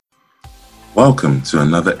Welcome to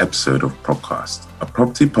another episode of Propcast, a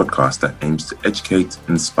property podcast that aims to educate,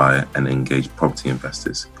 inspire, and engage property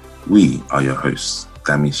investors. We are your hosts,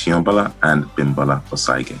 Dami Shiombala and Bimbola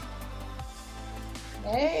Osaige.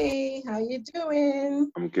 Hey, how you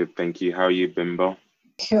doing? I'm good, thank you. How are you, Bimbo?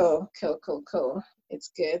 Cool.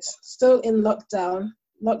 It's good. Still in lockdown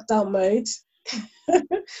mode.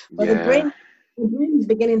 But the brain is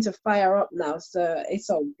beginning to fire up now, so it's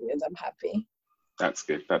all good. I'm happy. That's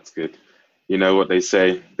good. You know what they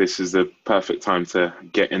say, this is the perfect time to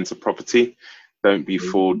get into property. Don't be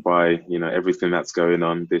fooled by, everything that's going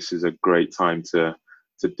on. This is a great time to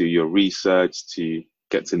do your research, to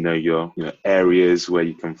get to know your areas where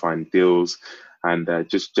you can find deals, and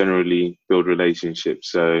just generally build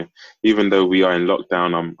relationships. So even though we are in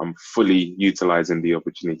lockdown, I'm fully utilizing the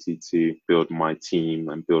opportunity to build my team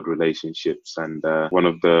and build relationships. And one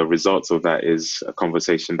of the results of that is a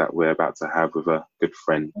conversation that we're about to have with a good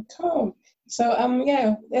friend. Cool. So I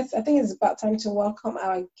think it's about time to welcome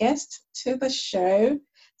our guest to the show.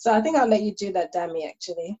 So I think I'll let you do that, Dami,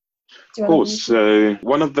 actually. Cool. So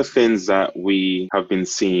one of the things that we have been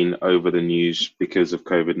seeing over the news because of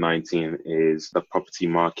COVID-19 is the property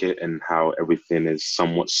market and how everything is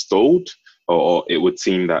somewhat stalled, or it would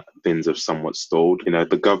seem that things have somewhat stalled.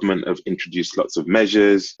 The government have introduced lots of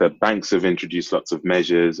measures, the banks have introduced lots of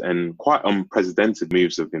measures, and quite unprecedented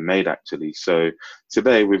moves have been made, actually. So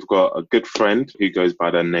today we've got a good friend who goes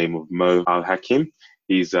by the name of Mo Al-Hakim.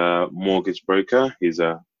 He's a mortgage broker. He's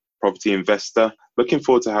a property investor. Looking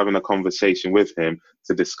forward to having a conversation with him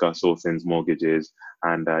to discuss all things mortgages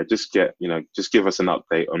and just give us an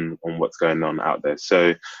update on what's going on out there.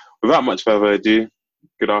 So without much further ado,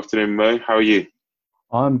 good afternoon, Mo. How are you?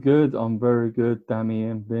 I'm good. I'm very good,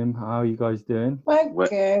 Dami and Bim. How are you guys doing? We're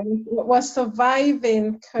good. We're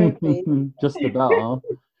surviving COVID. Just about,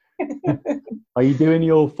 huh? Are you doing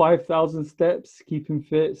your 5,000 steps, keeping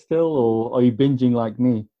fit still, or are you binging like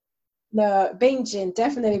me? No,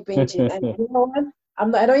 definitely binging. And you know what?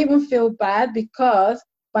 I don't even feel bad because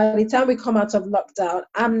by the time we come out of lockdown,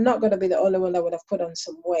 I'm not going to be the only one that would have put on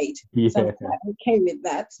some weight. Yeah. So I'm quite okay with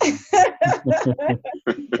that.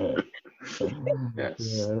 Yes,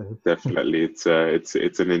 yeah. Definitely. It's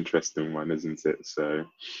an interesting one, isn't it? So,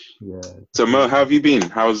 yeah. So Mo, how have you been?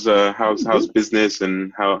 How's business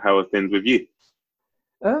and how are things with you?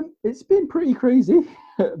 It's been pretty crazy,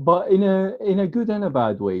 but in a good and a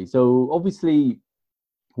bad way. So obviously,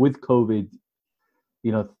 with COVID,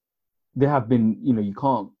 there have been, you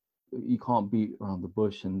can't beat around the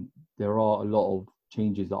bush, and there are a lot of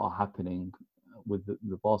changes that are happening with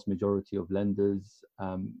the vast majority of lenders.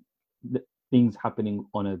 Things happening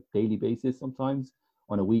on a daily basis, sometimes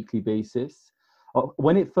on a weekly basis.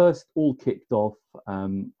 When it first all kicked off,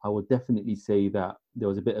 I would definitely say that there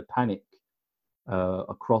was a bit of panic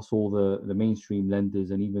across all the mainstream lenders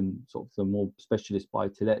and even sort of the more specialist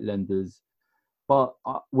buy-to-let lenders. But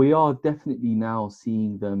we are definitely now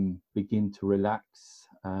seeing them begin to relax.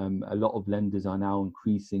 A lot of lenders are now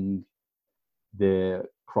increasing their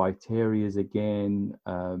criterias again,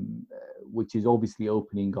 which is obviously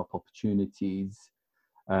opening up opportunities.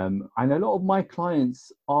 And a lot of my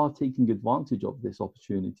clients are taking advantage of these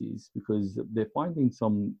opportunities because they're finding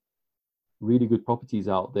some really good properties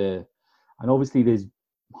out there. And obviously there's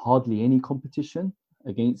hardly any competition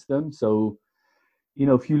against them. So,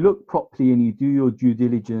 if you look properly and you do your due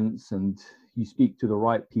diligence and you speak to the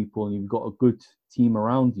right people and you've got a good team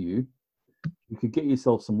around you, you could get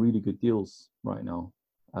yourself some really good deals right now.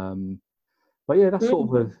 But yeah, that's sort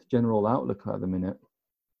of a general outlook at the minute.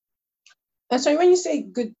 So when you say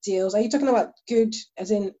good deals, are you talking about good as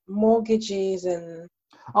in mortgages and?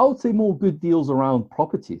 I would say more good deals around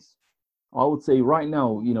properties. I would say right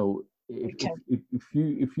now,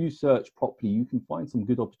 if you search properly, you can find some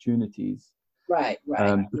good opportunities. Right.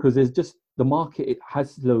 Because there's just the market, it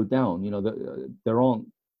has slowed down. There aren't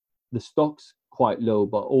the stocks quite low,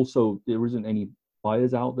 but also there isn't any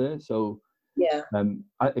buyers out there. So yeah,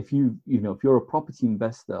 if you're a property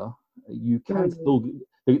investor, you can still.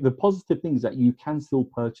 The positive thing is that you can still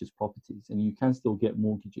purchase properties and you can still get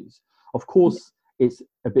mortgages. Of course, it's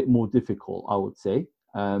a bit more difficult, I would say.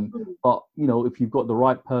 But if you've got the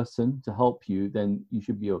right person to help you, then you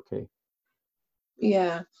should be okay.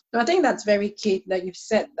 Yeah, I think that's very key that you've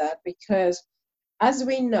said that, because as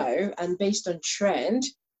we know, and based on trend,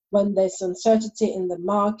 when there's uncertainty in the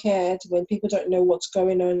market, when people don't know what's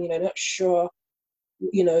going on, not sure,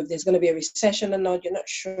 if there's going to be a recession or not, you're not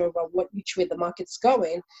sure about which way the market's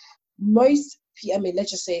going. Let's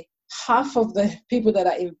just say half of the people that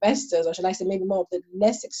are investors, or should I say maybe more of the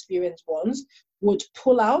less experienced ones, would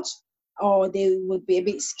pull out, or they would be a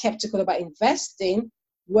bit skeptical about investing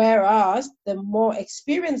Whereas the more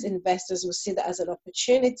experienced investors will see that as an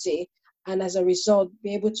opportunity, and as a result,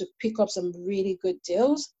 be able to pick up some really good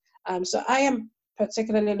deals. So I am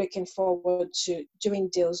particularly looking forward to doing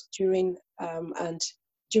deals during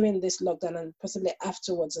this lockdown, and possibly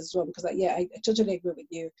afterwards as well, because I totally agree with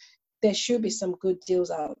you. There should be some good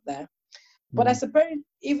deals out there. But I suppose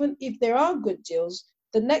even if there are good deals,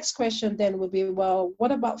 the next question then would be, well,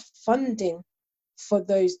 what about funding for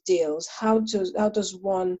those deals? How does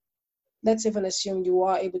one, let's even assume you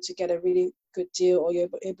are able to get a really good deal, or you're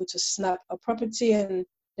able to snap a property and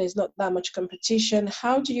there's not that much competition.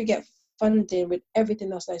 How do you get funding with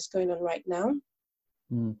everything else that's going on right now?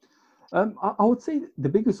 I would say the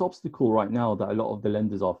biggest obstacle right now that a lot of the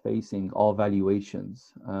lenders are facing are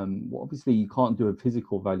valuations. Well, obviously, you can't do a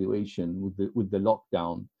physical valuation with the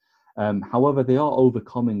lockdown. However, they are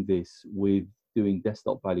overcoming this with doing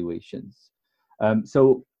desktop valuations.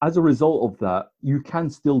 So as a result of that, you can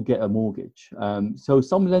still get a mortgage. So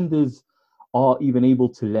some lenders are even able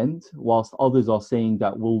to lend, whilst others are saying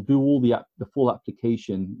that we'll do all the full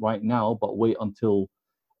application right now, but wait until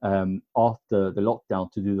after the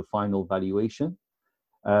lockdown to do the final valuation.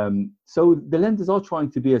 So the lenders are trying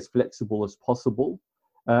to be as flexible as possible.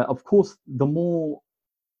 Of course, the more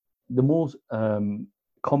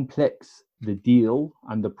complex the deal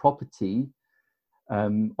and the property,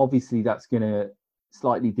 obviously that's going to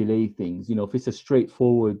slightly delay things. You know, if it's a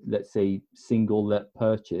straightforward, let's say, single let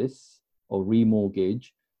purchase or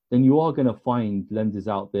remortgage, then you are going to find lenders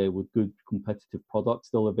out there with good competitive products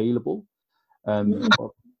still available.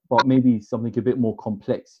 But maybe something a bit more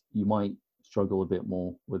complex, you might struggle a bit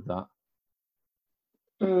more with that.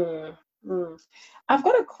 I've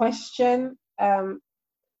got a question. I've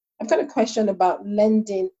got a question about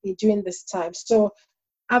lending during this time. So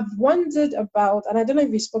I've wondered about, and I don't know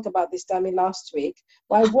if we spoke about this, Dami, last week,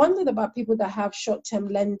 but I wondered about people that have short-term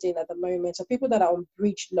lending at the moment, so people that are on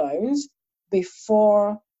bridge loans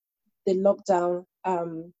before the lockdown,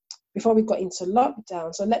 before we got into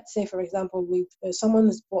lockdown. So let's say, for example, someone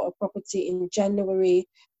has bought a property in January,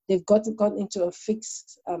 they've got into a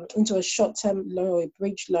fixed, into a short-term loan or a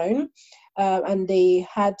bridge loan, and they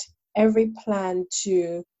had every plan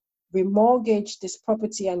to remortgage this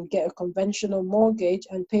property and get a conventional mortgage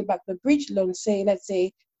and pay back the bridge loan, let's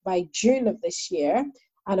say by June of this year.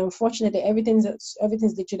 And unfortunately, everything's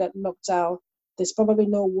literally at lockdown. There's probably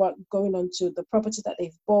no work going on to the property that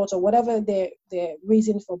they've bought, or whatever their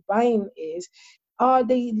reason for buying is. Are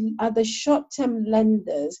the short-term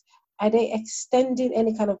lenders, are they extending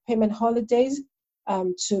any kind of payment holidays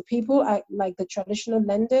to people like the traditional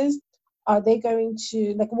lenders? Are they going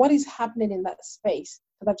to, like, what is happening in that space?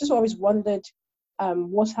 Because I've just always wondered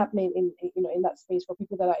what's happening in that space for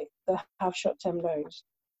people that have short-term loans.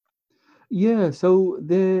 Yeah, so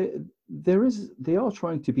they are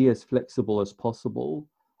trying to be as flexible as possible.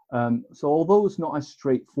 So although it's not as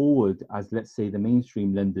straightforward as, let's say, the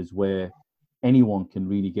mainstream lenders where anyone can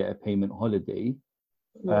really get a payment holiday,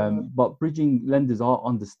 but bridging lenders are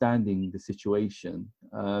understanding the situation.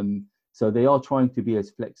 So they are trying to be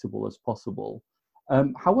as flexible as possible.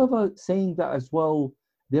 However, saying that as well,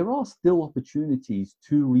 there are still opportunities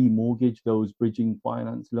to remortgage those bridging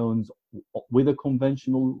finance loans with a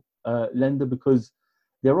conventional lender, because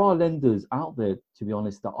there are lenders out there, to be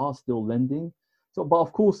honest, that are still lending. So, but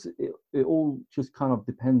of course, it all just kind of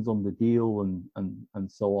depends on the deal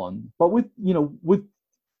and so on. But with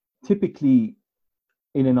typically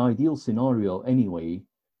in an ideal scenario anyway,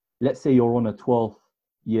 let's say you're on a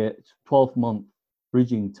 12-month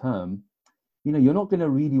bridging term, you're not going to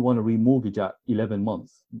really want to remortgage at 11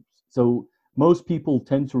 months. So most people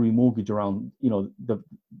tend to remortgage around, the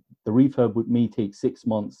refurb may take 6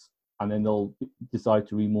 months, and then they'll decide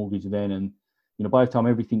to remortgage then. And, by the time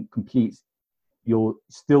everything completes, you're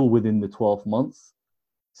still within the 12 months.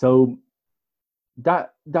 So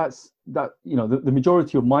that's the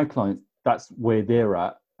majority of my clients, that's where they're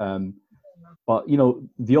at. But,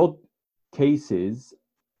 the odd cases,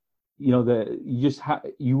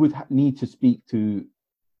 you would need to speak to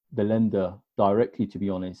the lender directly, to be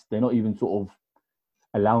honest. They're not even sort of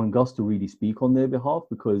allowing us to really speak on their behalf,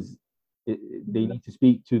 because they need to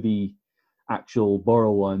speak to the actual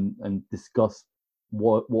borrower and discuss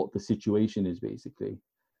what the situation is, basically.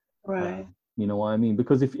 Right. You know what I mean?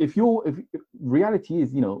 Because if reality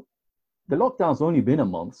is, the lockdown's only been a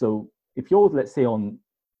month. So if you're, let's say, on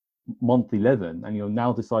month 11 and you're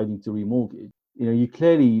now deciding to remortgage, you're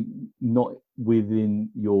clearly not within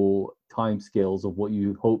your timescales of what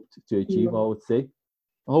you hoped to achieve, I would say.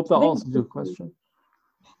 I hope that answers your question.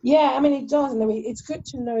 Yeah, I mean, it does. And I mean, it's good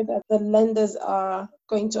to know that the lenders are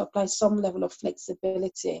going to apply some level of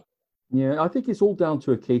flexibility Yeah, I think it's all down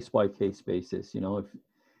to a case by case basis. You know,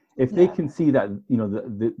 if they Yeah. can see that, you know,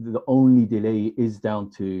 the only delay is down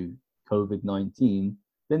to COVID-19,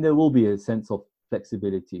 then there will be a sense of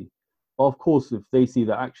flexibility. But of course, if they see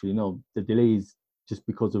that actually, no, the delay is just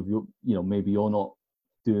because of your, you know, maybe you're not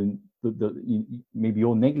doing maybe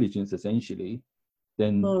your negligence essentially,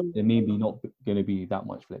 then Mm, there may be not going to be that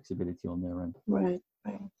much flexibility on their end. right.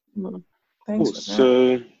 Right. Mm. Thanks Cool. for that.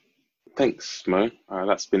 So thanks, Mo.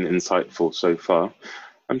 That's been insightful so far.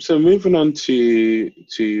 So moving on to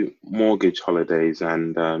mortgage holidays,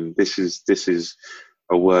 and this is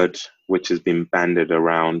a word which has been bandied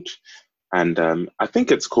around, and I think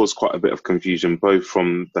it's caused quite a bit of confusion, both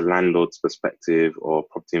from the landlord's perspective or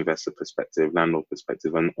property investor perspective, landlord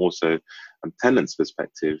perspective, and also tenant's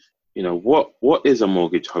perspective. You know, what is a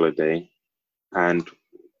mortgage holiday, and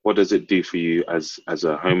what does it do for you as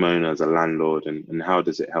a homeowner, as a landlord, and how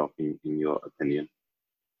does it help in your opinion?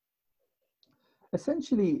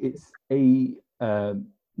 Essentially, it's a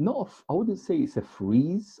not a I wouldn't say it's a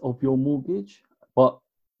freeze of your mortgage, but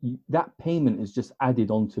that payment is just added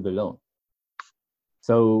onto the loan.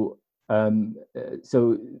 So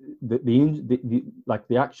so like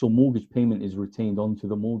the actual mortgage payment is retained onto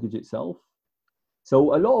the mortgage itself.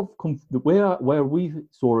 So a lot of where we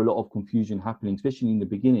saw a lot of confusion happening, especially in the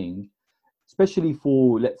beginning, especially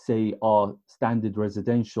for, let's say, our standard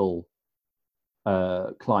residential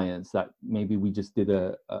clients that maybe we just did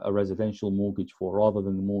a residential mortgage for rather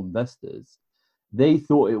than the more investors, they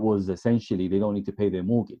thought it was essentially they don't need to pay their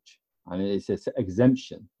mortgage and it's an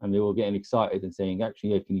exemption, and they were getting excited and saying,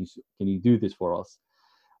 actually, yeah, can you do this for us?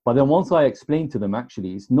 But then once I explained to them,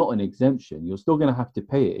 actually, it's not an exemption. You're still going to have to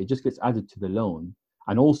pay it. It just gets added to the loan.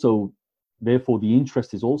 And also, therefore, the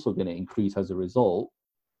interest is also going to increase as a result.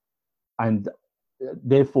 And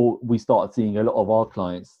therefore, we started seeing a lot of our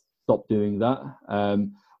clients stop doing that.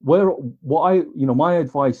 My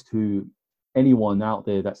advice to anyone out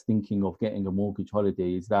there that's thinking of getting a mortgage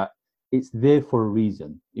holiday is that it's there for a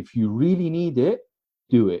reason. If you really need it,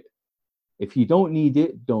 do it. If you don't need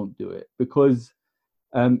it, don't do it. Because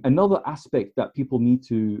another aspect that people need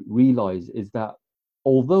to realize is that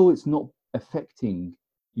although it's not affecting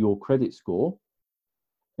your credit score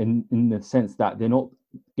in the sense that they're not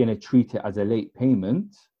going to treat it as a late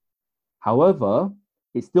payment, however,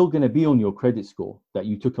 it's still going to be on your credit score that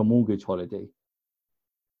you took a mortgage holiday.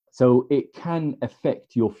 So it can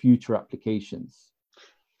affect your future applications.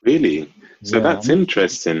 Really? So Yeah. that's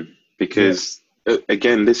interesting because,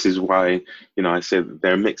 again, this is why, I said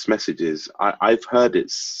there are mixed messages. I've heard it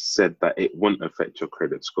said that it won't affect your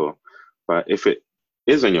credit score, but if it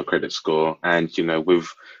is on your credit score, and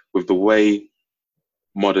with the way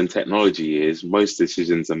modern technology is, most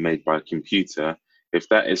decisions are made by a computer. If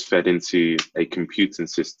that is fed into a computing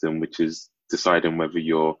system, which is deciding whether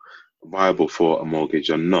you're viable for a mortgage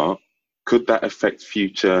or not, could that affect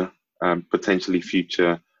potentially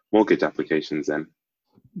future mortgage applications then?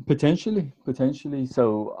 Potentially.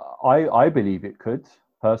 So I believe it could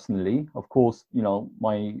personally. Of course,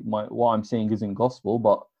 my what I'm saying isn't gospel,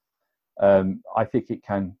 but I think it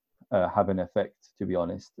can have an effect, to be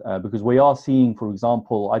honest, because we are seeing, for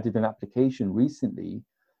example, I did an application recently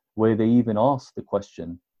where they even asked the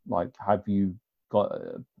question, like, have you got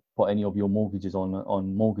put any of your mortgages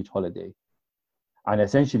on mortgage holiday? And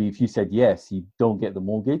essentially, if you said yes, you don't get the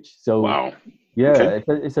mortgage. So Wow. yeah, Okay.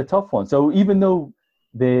 it's a tough one. So even though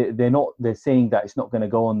they're saying that it's not going to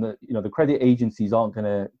go on the credit agencies aren't going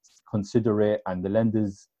to consider it, and the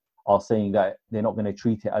lenders are saying that they're not going to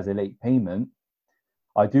treat it as a late payment,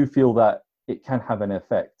 I do feel that it can have an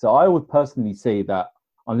effect. So I would personally say that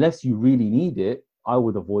unless you really need it, I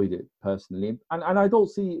would avoid it personally. And I don't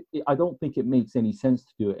think it makes any sense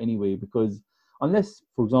to do it anyway, because unless,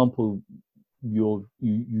 for example, you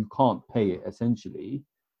can't pay it essentially,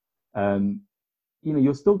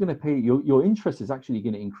 you're still going to pay. Your interest is actually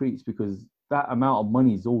going to increase because that amount of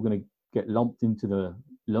money is all going to get lumped into the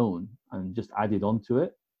loan and just added onto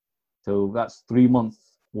it. So that's 3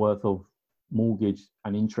 months worth of mortgage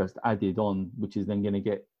and interest added on, which is then going to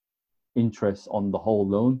get interest on the whole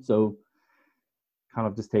loan. So kind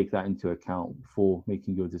of just take that into account before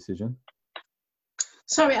making your decision.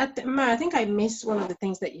 Sorry, Mo, I think I missed one of the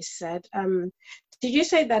things that you said. Did you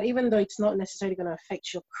say that even though it's not necessarily going to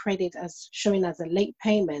affect your credit as showing as a late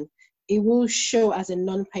payment, it will show as a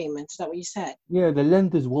non-payment? Is that what you said? Yeah, the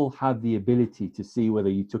lenders will have the ability to see whether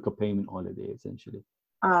you took a payment holiday, essentially.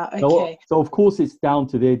 Okay. So of course it's down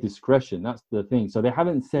to their discretion. That's the thing. So they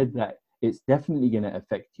haven't said that it's definitely going to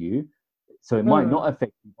affect you. So it might not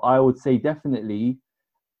affect you. I would say definitely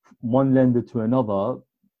one lender to another.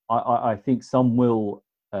 I think some will,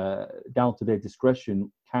 down to their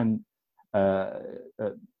discretion, can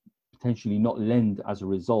potentially not lend as a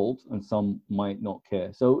result, and some might not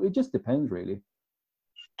care. So it just depends, really.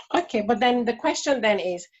 Okay, but then the question then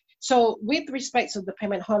is, so with respect to the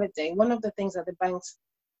payment holiday, one of the things that the banks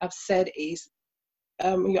have said is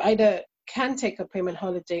you either can take a payment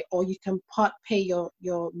holiday or you can part pay your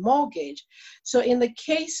mortgage. So in the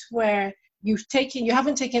case where you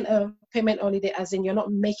haven't taken a payment holiday, as in you're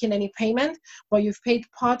not making any payment, but you've paid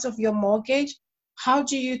part of your mortgage, how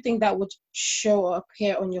do you think that would show or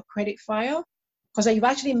appear on your credit file? Because you've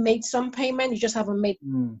actually made some payment, you just haven't made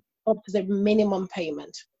up to the minimum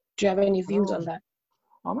payment. Do you have any views on that?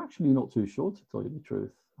 I'm actually not too sure, to tell you the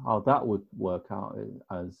truth, how that would work out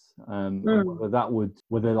as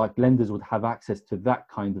whether like lenders would have access to that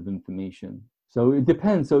kind of information. So it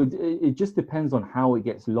depends. So it just depends on how it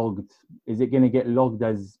gets logged. Is it going to get logged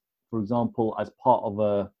as, for example, as part of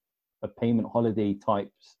a payment holiday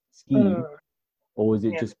type scheme, or is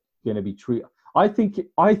it just going to be treated? I think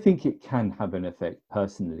it can have an effect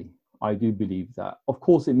personally. I do believe that. Of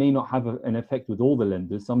course, it may not have an effect with all the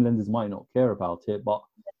lenders. Some lenders might not care about it, but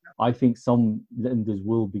I think some lenders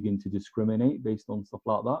will begin to discriminate based on stuff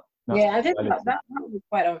like that. I think that would be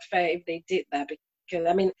quite unfair if they did that, because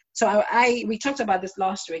I mean, so we talked about this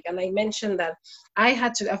last week, and I mentioned that I've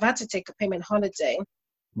had to take a payment holiday,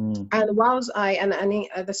 and whilst I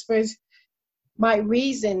suppose my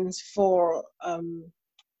reasons for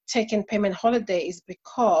taking payment holiday is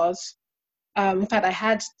because, in fact, I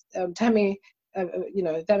had Tammy's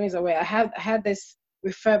aware. I had this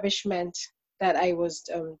refurbishment that I was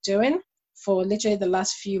doing for literally the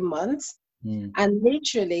last few months, and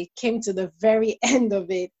literally came to the very end of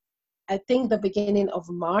it, I think the beginning of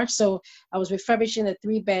March. So I was refurbishing a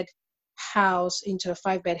 3-bed house into a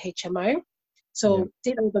 5-bed HMO. So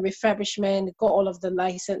did all the refurbishment, got all of the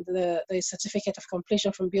license, the certificate of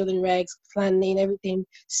completion from building regs, planning, everything,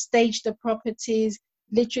 staged the properties,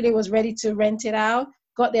 literally was ready to rent it out,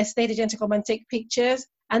 got the estate agent to come and take pictures,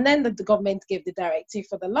 and then the government gave the directive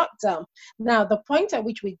for the lockdown. Now, the point at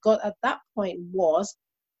which we got at that point was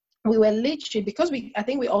we were literally, because I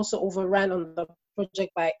think we also overran on the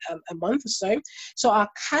project by a month or so. So our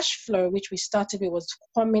cash flow, which we started with,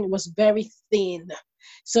 was very thin.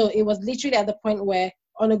 So it was literally at the point where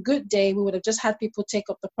on a good day, we would have just had people take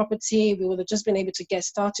up the property. We would have just been able to get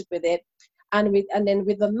started with it. And then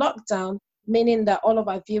with the lockdown, meaning that all of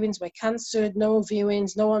our viewings were cancelled, no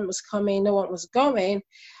viewings, no one was coming, no one was going.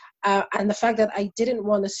 And the fact that I didn't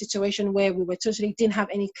want a situation where we didn't have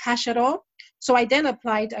any cash at all. So I then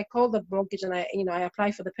applied, I called the mortgage and I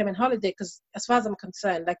applied for the payment holiday, because as far as I'm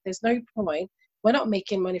concerned, like there's no point. We're not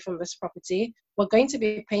making money from this property. We're going to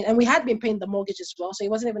be paying, and we had been paying the mortgage as well. So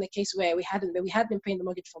it wasn't even a case where we had been paying the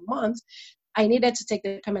mortgage for months. I needed to take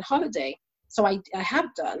the payment holiday. So I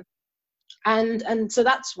have done. And so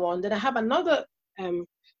that's one. Then I have another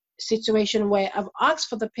situation where I've asked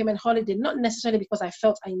for the payment holiday, not necessarily because I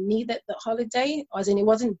felt I needed the holiday, as in it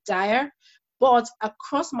wasn't dire, but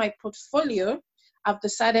across my portfolio, I've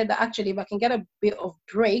decided that actually if I can get a bit of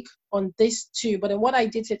break on this too. But then what I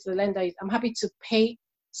did say to the lender is I'm happy to pay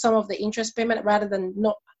some of the interest payment rather than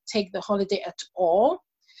not take the holiday at all.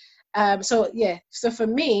 So for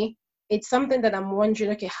me, it's something that I'm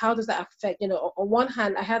wondering, okay, how does that affect, on one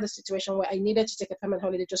hand, I had a situation where I needed to take a payment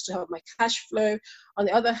holiday just to help my cash flow. On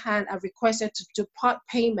the other hand, I've requested to part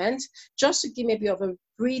payment just to give me a bit of a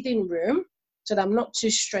breathing room so that I'm not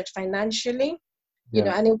too stretched financially,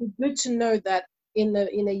 and it would be good to know that in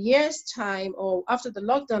a year's time or after the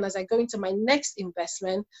lockdown, as I go into my next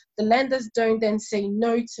investment, the lenders don't then say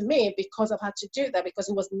no to me because I've had to do that, because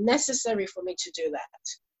it was necessary for me to do that.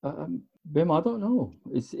 Bim, I don't know.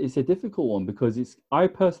 It's a difficult one, because I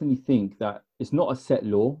personally think that it's not a set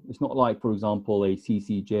law. It's not like, for example, a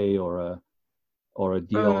CCJ or a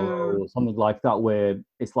DRO or something like that, where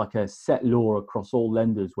it's like a set law across all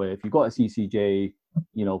lenders, where if you've got a CCJ,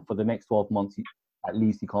 for the next 12 months, at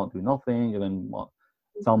least you can't do nothing. And then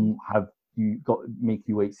some have make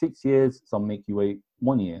you wait 6 years, some make you wait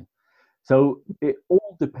 1 year. So it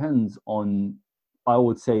all depends on, I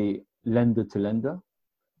would say, lender to lender.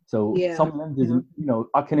 So some lenders,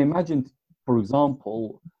 I can imagine, for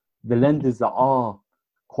example, the lenders that are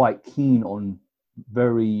quite keen on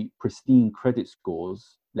very pristine credit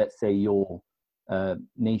scores, let's say your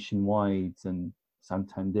Nationwides and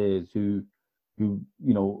Santanders, who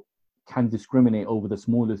can discriminate over the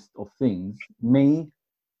smallest of things, may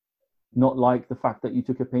not like the fact that you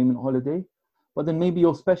took a payment holiday. But then maybe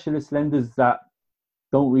your specialist lenders that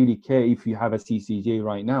don't really care if you have a CCJ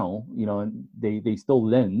right now, and they still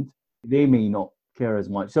lend, they may not care as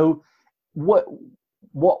much. So what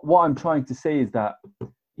I'm trying to say is that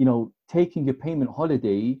taking a payment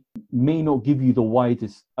holiday may not give you the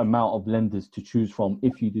widest amount of lenders to choose from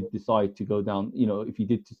if you did decide to go down, if you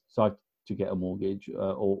did decide to get a mortgage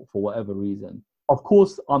or for whatever reason. Of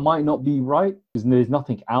course, I might not be right because there's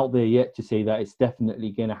nothing out there yet to say that it's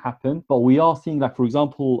definitely going to happen. But we are seeing that, for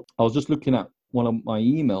example, I was just looking at one of my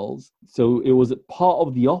emails. So it was a part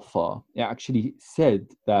of the offer. It actually said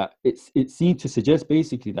that it seemed to suggest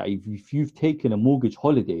basically that if you've taken a mortgage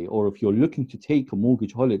holiday or if you're looking to take a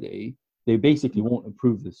mortgage holiday, they basically won't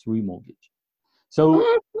approve this remortgage. So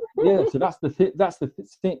yeah, so that's the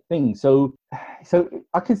thing. So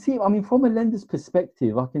I can see. I mean, from a lender's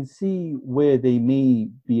perspective, I can see where they may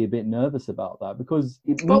be a bit nervous about that because.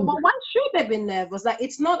 But why should they be nervous? Like,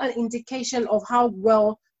 it's not an indication of how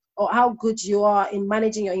well or how good you are in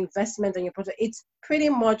managing your investment and your project. It's pretty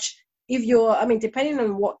much depending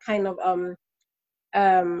on what kind of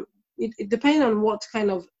depending on what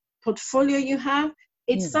kind of portfolio you have.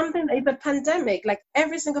 It's something. It's a pandemic. Like,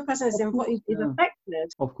 every single person is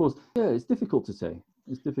affected. Of course, yeah. It's difficult to say.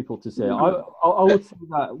 I would say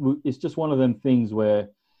that it's just one of them things where,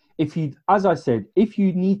 as I said, if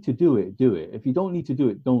you need to do it, do it. If you don't need to do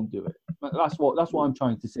it, don't do it. That's what I'm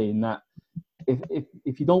trying to say. In that,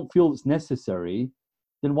 if you don't feel it's necessary,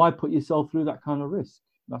 then why put yourself through that kind of risk?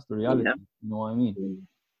 That's the reality. Yeah. You know what I mean?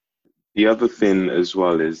 The other thing as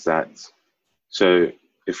well is that, so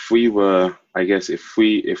if we were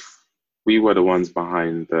the ones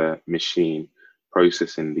behind the machine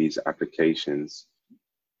processing these applications,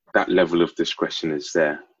 that level of discretion is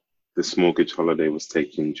there. This mortgage holiday was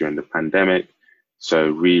taken during the pandemic, so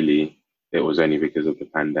really it was only because of the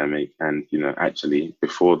pandemic. And actually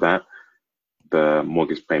before that, the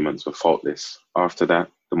mortgage payments were faultless. After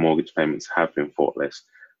that, the mortgage payments have been faultless.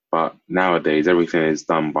 But nowadays, everything is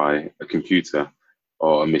done by a computer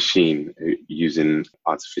or a machine using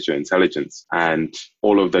artificial intelligence. And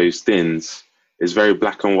all of those things is very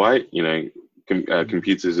black and white.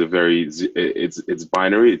 Computers are it's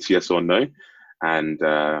binary, it's yes or no. And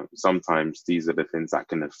sometimes these are the things that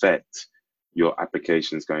can affect your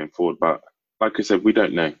applications going forward. But like I said, we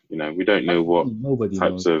don't know. We don't know what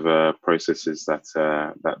types of processes that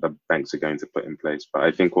the banks are going to put in place. But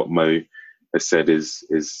I think what Mo has said is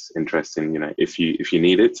interesting. If you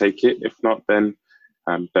need it, take it. If not, then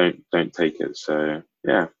don't take it. So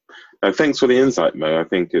yeah, thanks for the insight, Mo. I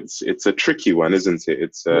think it's a tricky one, isn't it?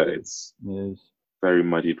 It's very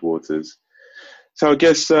muddied waters. So I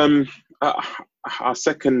guess our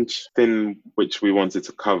second thing which we wanted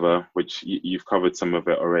to cover, which you've covered some of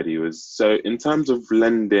it already, was so in terms of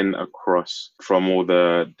lending across from all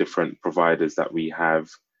the different providers that we have.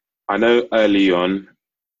 I know early on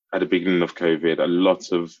at the beginning of COVID, a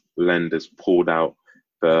lot of lenders pulled out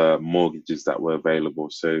the mortgages that were available.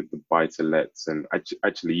 So the buy-to-lets, and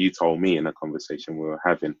actually you told me in a conversation we were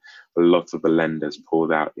having, a lot of the lenders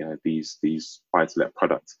pulled out these buy-to-let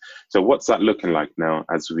products. So what's that looking like now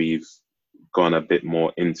as we've gone a bit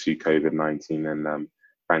more into COVID-19 and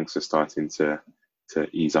banks are starting to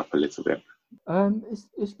ease up a little bit?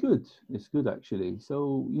 It's good. It's good actually.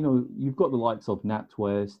 So you've got the likes of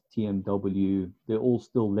NatWest, TMW. They're all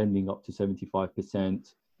still lending up to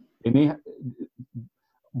 75%. They may,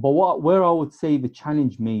 but where I would say the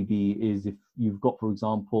challenge may be is if you've got, for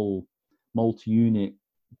example, multi-unit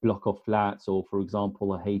block of flats, or for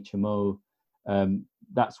example a HMO.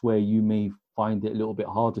 That's where you may find it a little bit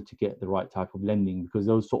harder to get the right type of lending, because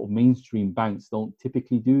those sort of mainstream banks don't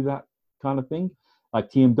typically do that kind of thing. Like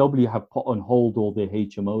TMW have put on hold all their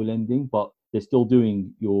HMO lending, but they're still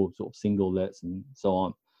doing your sort of single lets and so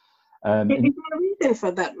on. Is there a reason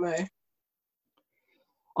for that, Mo?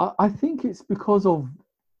 I think it's because of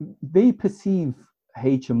they perceive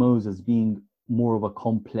HMOs as being more of a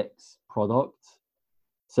complex product.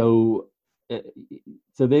 So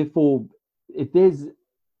therefore, if there's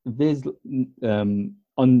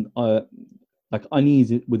like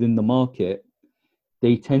unease within the market,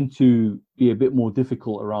 they tend to be a bit more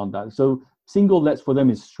difficult around that. So single lets for them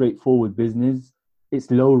is straightforward business. It's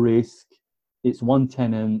low risk. It's one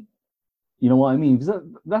tenant. You know what I mean? Because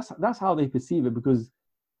that's how they perceive it. Because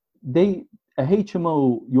a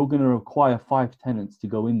HMO, you're going to require 5 tenants to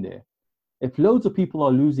go in there. If loads of people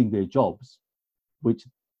are losing their jobs, which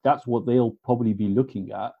that's what they'll probably be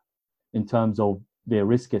looking at in terms of their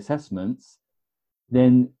risk assessments,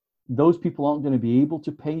 then those people aren't going to be able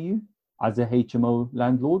to pay you as a HMO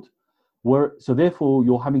landlord. So therefore,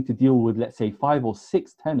 you're having to deal with, let's say, 5 or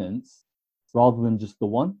 6 tenants rather than just the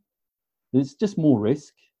one. There's just more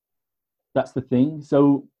risk. That's the thing.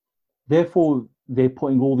 So therefore, they're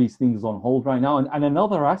putting all these things on hold right now. And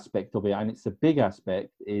another aspect of it, and it's a big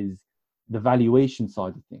aspect, is the valuation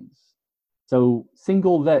side of things. So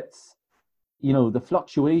single lets, the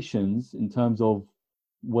fluctuations in terms of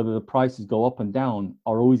whether the prices go up and down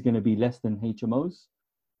are always going to be less than HMOs.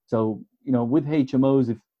 So, with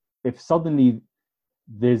HMOs, if suddenly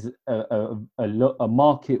there's a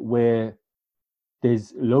market where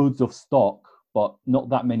there's loads of stock, but not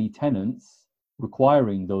that many tenants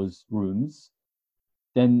requiring those rooms,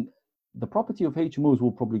 then the property of HMOs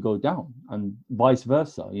will probably go down, and vice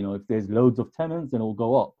versa. If there's loads of tenants, then it'll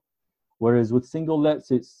go up. Whereas with single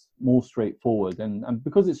lets, it's more straightforward. And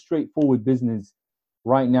because it's straightforward business,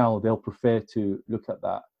 right now, they'll prefer to look at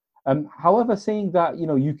that. However, saying that,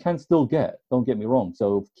 you can still don't get me wrong.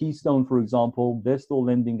 So Keystone, for example, they're still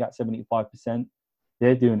lending at 75%.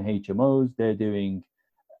 They're doing HMOs. They're doing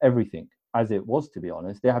everything as it was, to be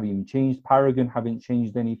honest. They haven't even changed. Paragon haven't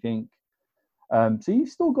changed anything. So you've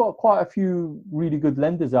still got quite a few really good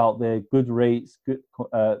lenders out there, good rates,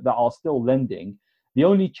 that are still lending. The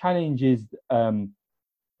only challenge is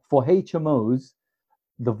for HMOs,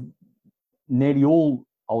 nearly all,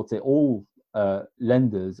 I would say all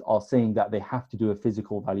lenders are saying that they have to do a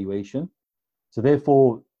physical valuation. So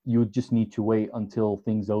therefore, you would just need to wait until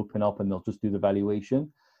things open up and they'll just do the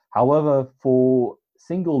valuation. However, for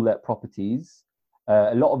single let properties,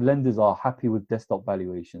 a lot of lenders are happy with desktop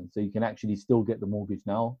valuation. So you can actually still get the mortgage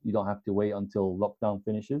now. You don't have to wait until lockdown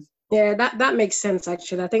finishes. Yeah, that makes sense,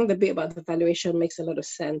 actually. I think the bit about the valuation makes a lot of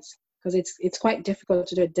sense, because it's quite difficult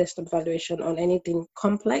to do a desktop valuation on anything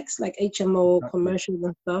complex like HMO, exactly, commercial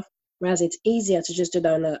and stuff, whereas it's easier to just do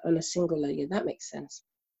that on a single layer. That makes sense.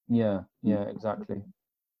 Yeah, exactly.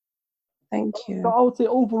 Thank you. So I would say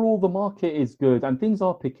overall the market is good and things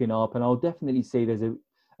are picking up, and I'll definitely say there's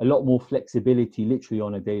a lot more flexibility literally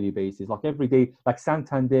on a daily basis. Like every day, like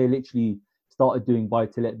Santander literally started doing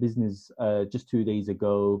buy-to-let business just 2 days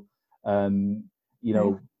ago. A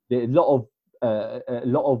lot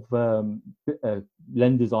of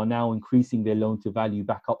lenders are now increasing their loan to value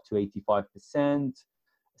back up to 85%,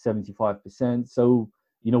 75%. So,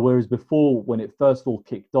 whereas before, when it first all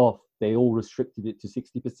kicked off, they all restricted it to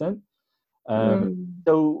 60%.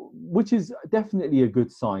 So, which is definitely a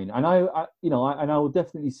good sign. And I will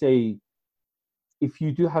definitely say, if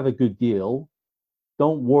you do have a good deal,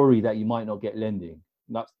 don't worry that you might not get lending.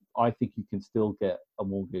 I think you can still get a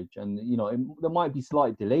mortgage, and there might be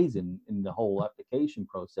slight delays in the whole application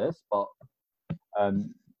process, but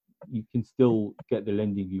you can still get the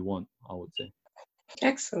lending you want, I would say.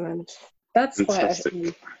 Excellent. That's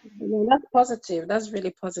fantastic. That's positive. That's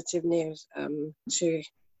really positive news.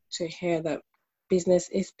 To hear that business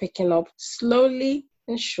is picking up slowly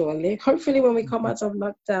and surely. Hopefully, when we come out of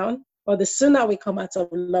lockdown, or the sooner we come out of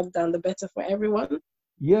lockdown, the better for everyone.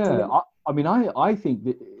 Yeah, I think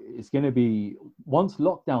that it's going to be, once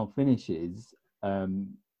lockdown finishes,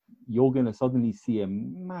 you're going to suddenly see a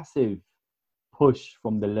massive push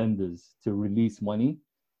from the lenders to release money,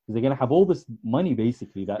 because they're going to have all this money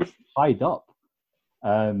basically that's tied up,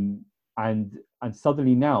 and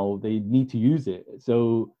suddenly now they need to use it.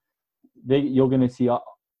 So you're going to see.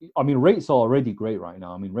 Rates are already great right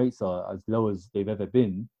now. Rates are as low as they've ever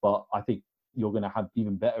been, but I think you're going to have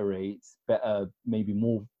even better rates, maybe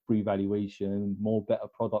more free valuation, more better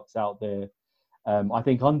products out there. I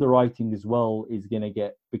think underwriting as well is going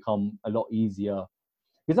to become a lot easier,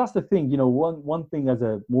 because that's the thing. One thing as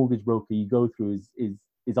a mortgage broker you go through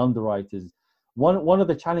is underwriters. One of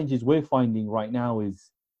the challenges we're finding right now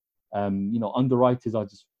is, underwriters are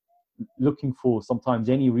just looking for sometimes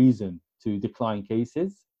any reason to decline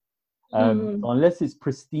cases. Unless it's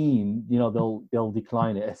pristine, they'll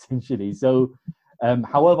decline it essentially. So,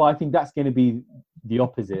 however, I think that's going to be the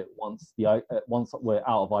opposite once we're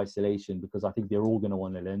out of isolation, because I think they're all going to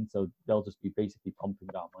want to lend, so they'll just be basically pumping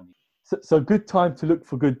that money. So good time to look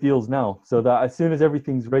for good deals now, so that as soon as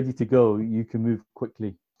everything's ready to go, you can move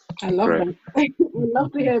quickly. I love that. I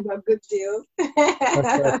love to hear about good deals.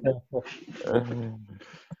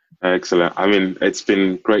 Excellent. It's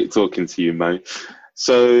been great talking to you, Mo.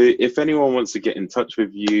 So if anyone wants to get in touch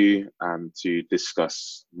with you to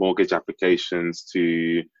discuss mortgage applications,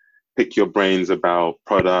 to pick your brains about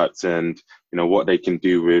products and what they can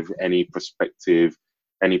do with any prospective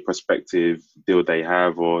deal they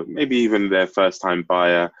have, or maybe even their first time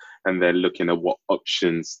buyer, and they're looking at what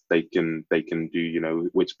options they can do,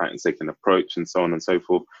 which banks they can approach and so on and so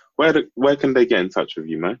forth, where can they get in touch with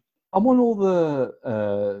you, Mo? I'm on all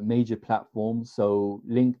the major platforms, so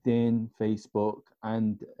LinkedIn, Facebook,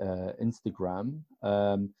 and Instagram.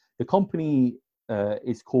 The company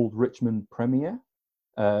is called Richmond Premier.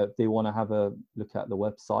 If they want to have a look at the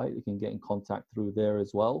website, they can get in contact through there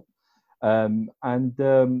as well.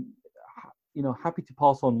 happy to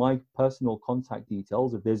pass on my personal contact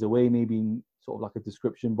details if there's a way, maybe in sort of like a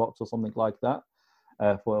description box or something like that,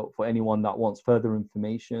 for anyone that wants further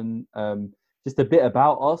information. Just a bit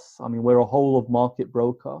about us. I mean, we're a whole of market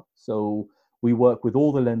broker, so we work with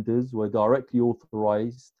all the lenders. We're directly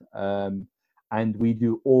authorized, and we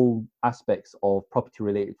do all aspects of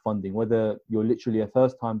property-related funding. Whether you're literally a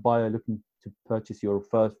first-time buyer looking to purchase your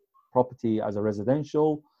first property as a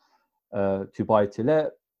residential, to buy to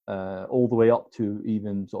let, all the way up to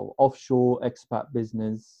even sort of offshore expat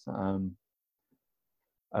business,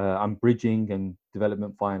 and bridging and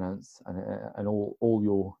development finance, and all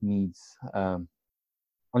your needs.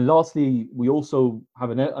 And lastly, we also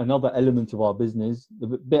have another element of our business, a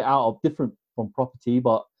bit different from property,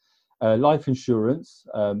 but life insurance,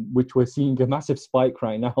 which we're seeing a massive spike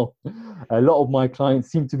right now. A lot of my clients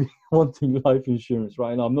seem to be wanting life insurance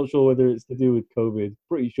right now. I'm not sure whether it's to do with COVID.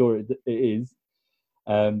 Pretty sure it is.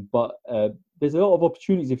 But there's a lot of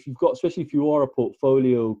opportunities if you've got, especially if you are a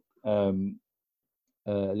portfolio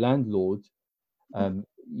landlord.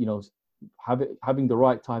 Having the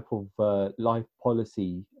right type of life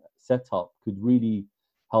policy set up could really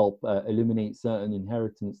help eliminate certain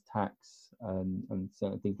inheritance tax and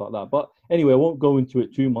certain things like that. But anyway, I won't go into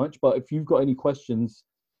it too much. But if you've got any questions,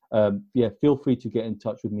 feel free to get in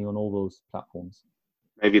touch with me on all those platforms.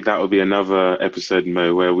 Maybe that will be another episode,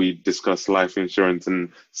 Mo, where we discuss life insurance and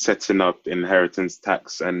setting up inheritance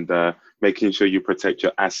tax and making sure you protect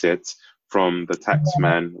your assets from the tax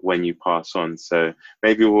man when you pass on. So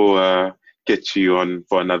maybe we'll get you on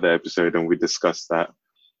for another episode and we discuss that.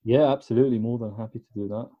 Yeah, absolutely. More than happy to do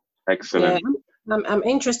that. Excellent. Yeah, I'm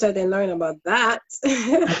interested in learning about that.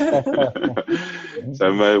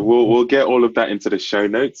 So we'll get all of that into the show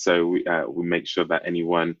notes. So we make sure that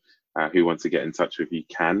anyone who wants to get in touch with you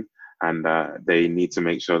can, and they need to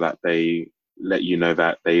make sure that they let you know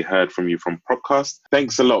that they heard from you from Propcast.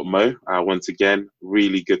 Thanks a lot, Mo. Once again,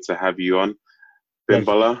 really good to have you on.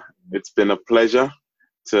 Bimbala, it's been a pleasure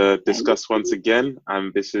to discuss once again.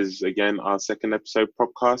 And this is, again, our second episode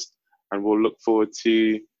Propcast. And we'll look forward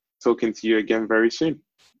to talking to you again very soon.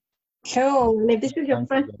 Cool. And if this is your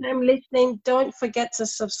first time listening, don't forget to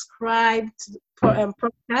subscribe to the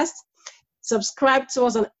Propcast. Subscribe to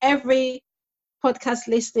us on every podcast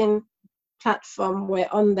listening platform. We're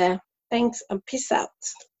on there. Thanks and peace out.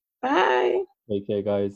 Bye. Take care, guys.